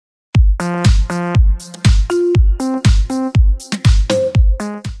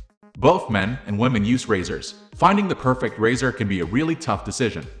Both men and women use razors. Finding the perfect razor can be a really tough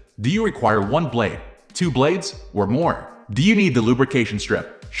decision. Do you require one blade, two blades, or more? Do you need the lubrication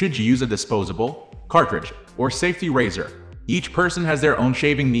strip? Should you use a disposable, cartridge, or safety razor? Each person has their own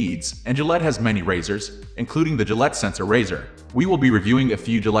shaving needs, and Gillette has many razors, including the Gillette Sensor razor. We will be reviewing a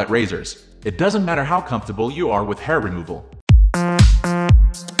few Gillette razors. It doesn't matter how comfortable you are with hair removal.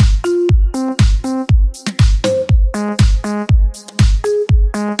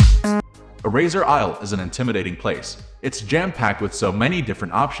 A razor aisle is an intimidating place. It's jam-packed with so many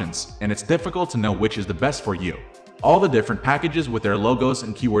different options, and it's difficult to know which is the best for you. All the different packages with their logos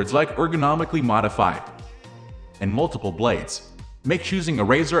and keywords like ergonomically modified and multiple blades make choosing a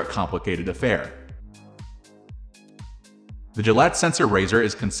razor a complicated affair. The Gillette Sensor razor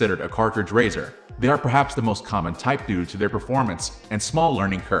is considered a cartridge razor. They are perhaps the most common type due to their performance and small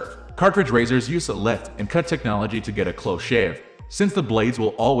learning curve. Cartridge razors use a lift and cut technology to get a close shave, since the blades will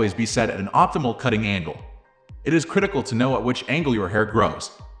always be set at an optimal cutting angle. It is critical to know at which angle your hair grows.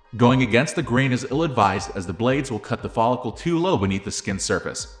 Going against the grain is ill-advised as the blades will cut the follicle too low beneath the skin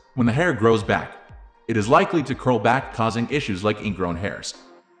surface. When the hair grows back, it is likely to curl back, causing issues like ingrown hairs.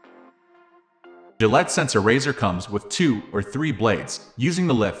 Gillette Sensor razor comes with 2 or 3 blades. Using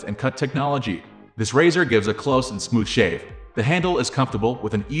the lift and cut technology, this razor gives a close and smooth shave. The handle is comfortable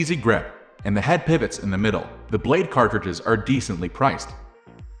with an easy grip, and the head pivots in the middle. The blade cartridges are decently priced.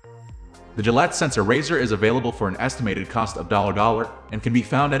 The Gillette Sensor razor is available for an estimated cost of $1 and can be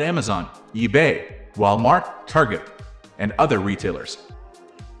found at Amazon, eBay, Walmart, Target, and other retailers.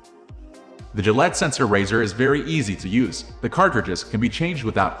 The Gillette Sensor razor is very easy to use. The cartridges can be changed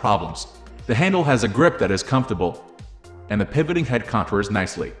without problems. The handle has a grip that is comfortable, and the pivoting head contours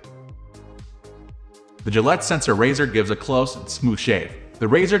nicely. The Gillette Sensor razor gives a close and smooth shave. The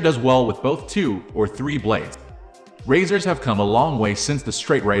razor does well with both 2 or 3 blades. Razors have come a long way since the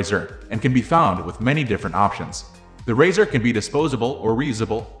straight razor and can be found with many different options. The razor can be disposable or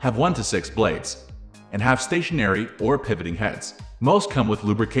reusable, have 1 to 6 blades, and have stationary or pivoting heads. Most come with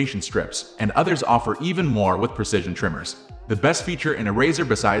lubrication strips, and others offer even more with precision trimmers. The best feature in a razor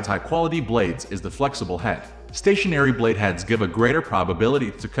besides high-quality blades is the flexible head. Stationary blade heads give a greater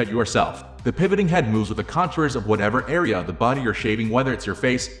probability to cut yourself. The pivoting head moves with the contours of whatever area of the body you're shaving, whether it's your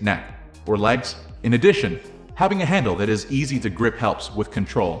face, neck, or legs. In addition, having a handle that is easy to grip helps with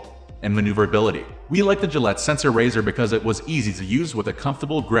control and maneuverability. We like the Gillette Sensor razor because it was easy to use with a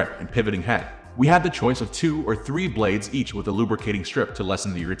comfortable grip and pivoting head. We had the choice of 2 or 3 blades each with a lubricating strip to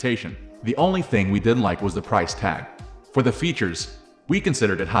lessen the irritation. The only thing we didn't like was the price tag. For the features, we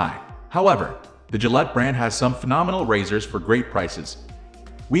considered it high. However, the Gillette brand has some phenomenal razors for great prices.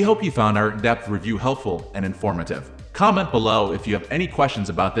 We hope you found our in-depth review helpful and informative. Comment below if you have any questions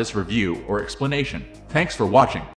about this review or explanation. Thanks for watching.